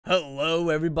Hello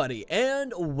everybody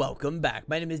and welcome back.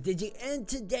 My name is Digi and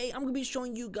today I'm going to be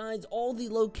showing you guys all the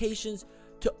locations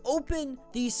to open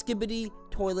the SKIBIDI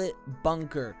toilet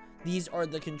bunker. These are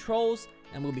the controls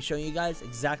and I'm going to be showing you guys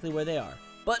exactly where they are.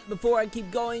 But before I keep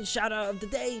going, shout out of the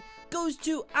day goes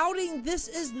to Outing. This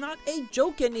is not a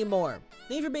joke anymore.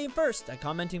 Thank you for being first and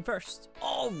commenting first.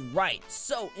 Alright,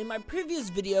 so in my previous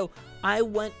video I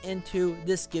went into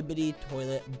the SKIBIDI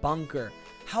toilet bunker.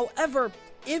 However,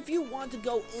 if you want to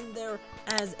go in there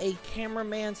as a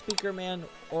cameraman, speakerman,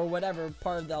 or whatever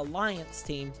part of the alliance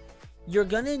team, you're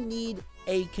gonna need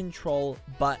a control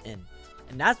button.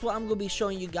 And that's what I'm gonna be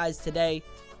showing you guys today.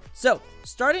 So,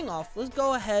 starting off, let's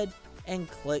go ahead and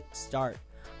click start.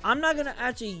 I'm not gonna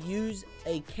actually use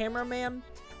a cameraman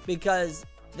because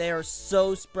they are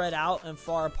so spread out and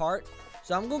far apart.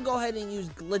 So I'm gonna go ahead and use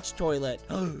glitch toilet.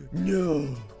 Oh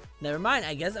no. Never mind,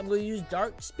 I guess I'm gonna use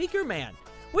dark speaker man,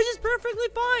 which is perfectly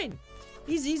fine.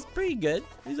 He's pretty good.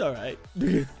 He's alright.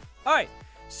 Alright,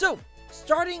 so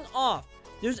starting off,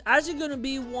 there's actually going to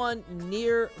be one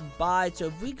nearby. So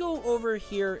if we go over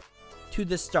here to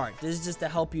the start, this is just to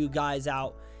help you guys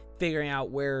out figuring out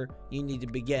where you need to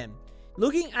begin.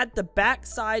 Looking at the back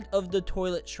side of the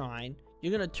toilet shrine,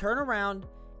 you're going to turn around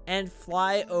and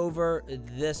fly over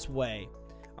this way.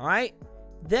 Alright,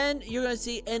 then you're going to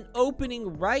see an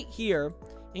opening right here,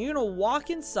 and you're going to walk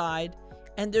inside.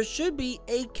 And there should be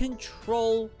a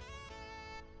control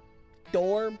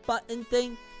door button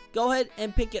thing. Go ahead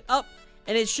and pick it up.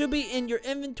 And it should be in your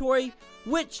inventory,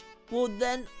 which will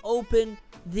then open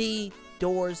the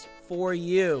doors for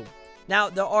you. Now,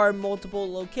 there are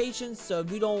multiple locations. So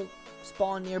if you don't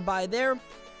spawn nearby there,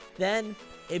 then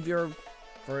if you're,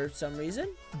 for some reason,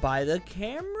 by the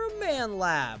cameraman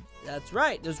lab. That's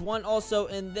right. There's one also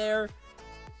in there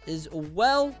as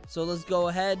well. So let's go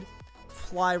ahead.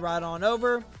 Fly right on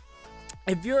over.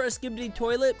 If you're a SKIBIDI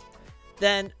toilet,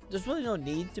 then there's really no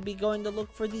need to be going to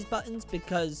look for these buttons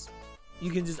because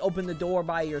you can just open the door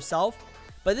by yourself.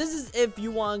 But this is if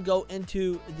you want to go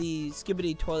into the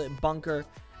SKIBIDI toilet bunker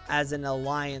as an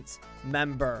alliance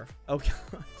member. Okay.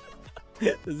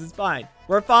 This is fine.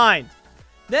 We're fine.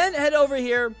 Then head over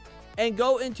here and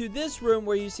go into this room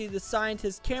where you see the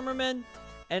scientist cameraman,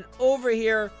 and over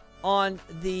here on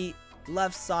the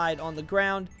left side on the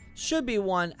ground should be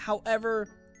one. However,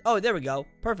 oh, there we go.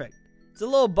 Perfect. It's a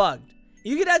little bugged.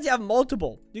 You can actually have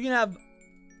multiple. You can have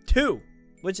two,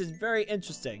 which is very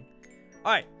interesting.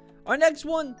 Alright, our next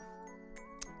one,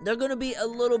 they're going to be a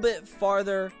little bit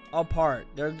farther apart.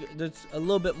 There's a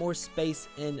little bit more space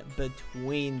in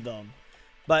between them.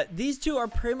 But these two are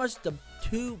pretty much the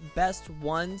two best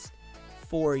ones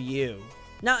for you.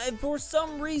 Now, if for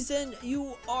some reason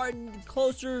you are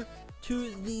closer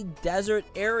to the desert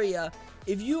area,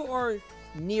 if you are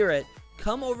near it,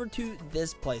 come over to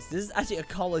this place. This is actually a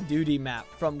Call of Duty map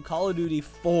from Call of Duty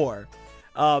 4.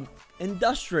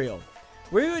 Industrial.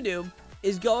 What you're going to do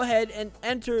is go ahead and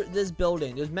enter this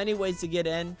building. There's many ways to get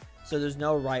in, so there's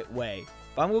no right way.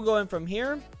 But I'm going to go in from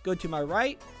here, go to my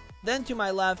right, then to my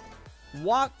left,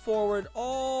 walk forward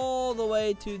all the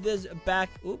way to this back.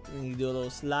 Oop, let me do a little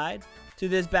slide. To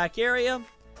this back area,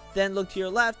 then look to your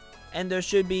left, and there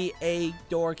should be a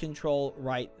door control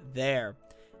right there.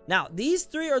 Now, these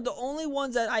three are the only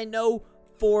ones that I know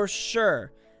for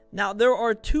sure. Now, there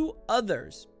are two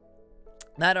others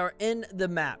that are in the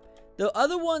map. The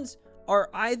other ones are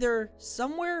either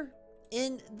somewhere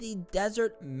in the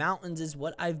desert mountains is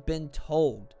what I've been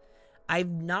told. I've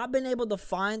not been able to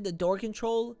find the door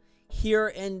control here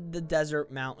in the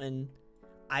desert mountain.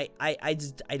 I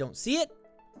don't see it.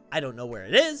 I don't know where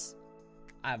it is.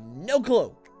 I have no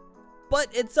clue. But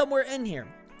it's somewhere in here.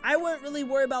 I wouldn't really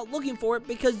worry about looking for it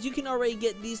because you can already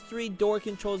get these three door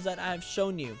controls that I have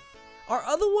shown you. Our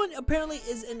other one apparently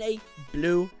is in a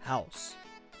blue house.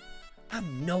 I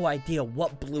have no idea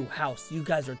what blue house you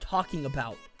guys are talking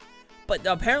about. But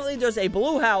apparently there's a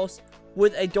blue house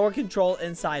with a door control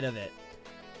inside of it.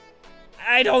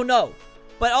 I don't know.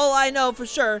 But all I know for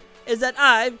sure is that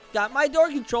I've got my door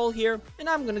control here and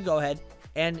I'm going to go ahead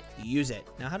and use it.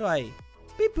 Now, how do I...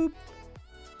 Beep boop.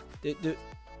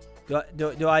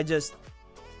 Do I just...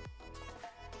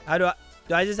 Do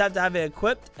I just have to have it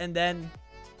equipped and then...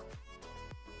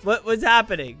 What's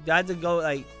happening? Do I have to go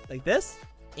like this?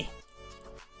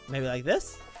 Maybe like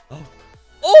this? Oh.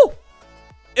 Oh!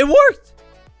 It worked!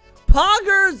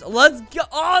 Poggers! Let's go!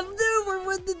 Oh, dude, we're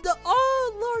with the...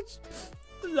 Oh,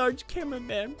 large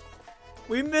cameraman.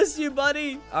 We miss you,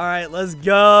 buddy. Alright, let's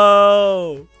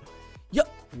go. Yo.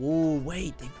 Whoa,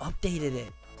 wait. They've updated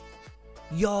it.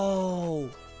 Yo,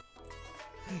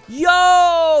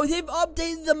 they've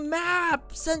updated the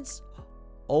map since...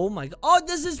 Oh my god. Oh,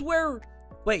 this is where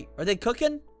Wait, are they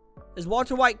cooking? Is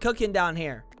Walter White cooking down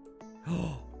here?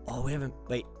 Oh, we haven't.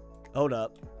 Wait, hold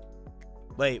up.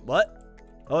 Wait, what?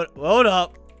 Hold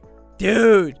up.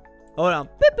 Dude, hold on.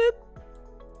 Beep, beep.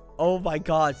 Oh my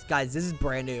gosh, guys, this is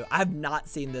brand new. I have not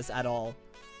seen this at all.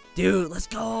 Dude, let's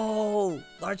go.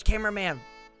 Large cameraman,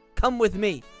 come with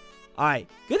me. All right,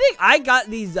 good thing I got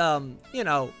these, you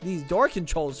know, these door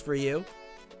controls for you.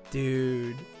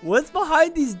 Dude, what's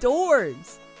behind these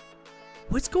doors?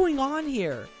 What's going on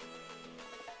here?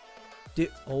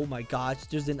 Dude, oh my gosh,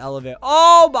 there's an elevator.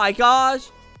 Oh my gosh.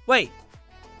 Wait,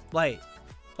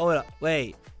 hold up,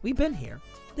 wait. We've been here.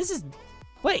 This is,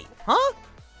 wait, huh?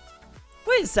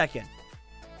 Wait a second.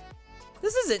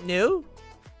 This isn't new.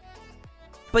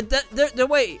 But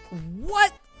wait,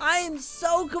 what? I am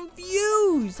so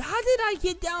confused. How did I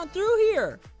get down through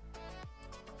here?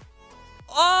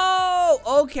 Oh,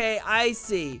 okay, I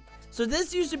see. So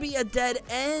this used to be a dead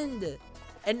end.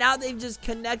 And now they've just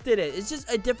connected it. It's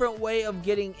just a different way of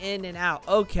getting in and out.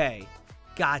 Okay,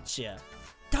 gotcha.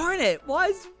 Darn it, why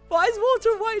is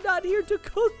Walter White not here to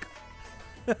cook?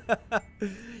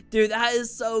 Dude, that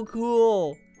is so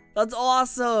cool. That's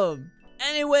awesome.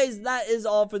 Anyways, that is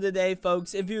all for the day,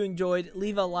 folks. If you enjoyed,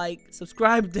 leave a like,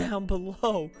 subscribe down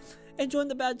below, and join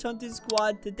the Badge Hunting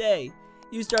Squad today.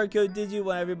 Use star code Digi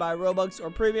whenever you buy Robux or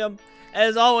Premium. And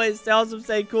as always, stay awesome,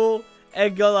 stay cool,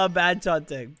 and go love badge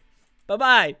hunting.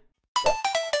 Bye-bye.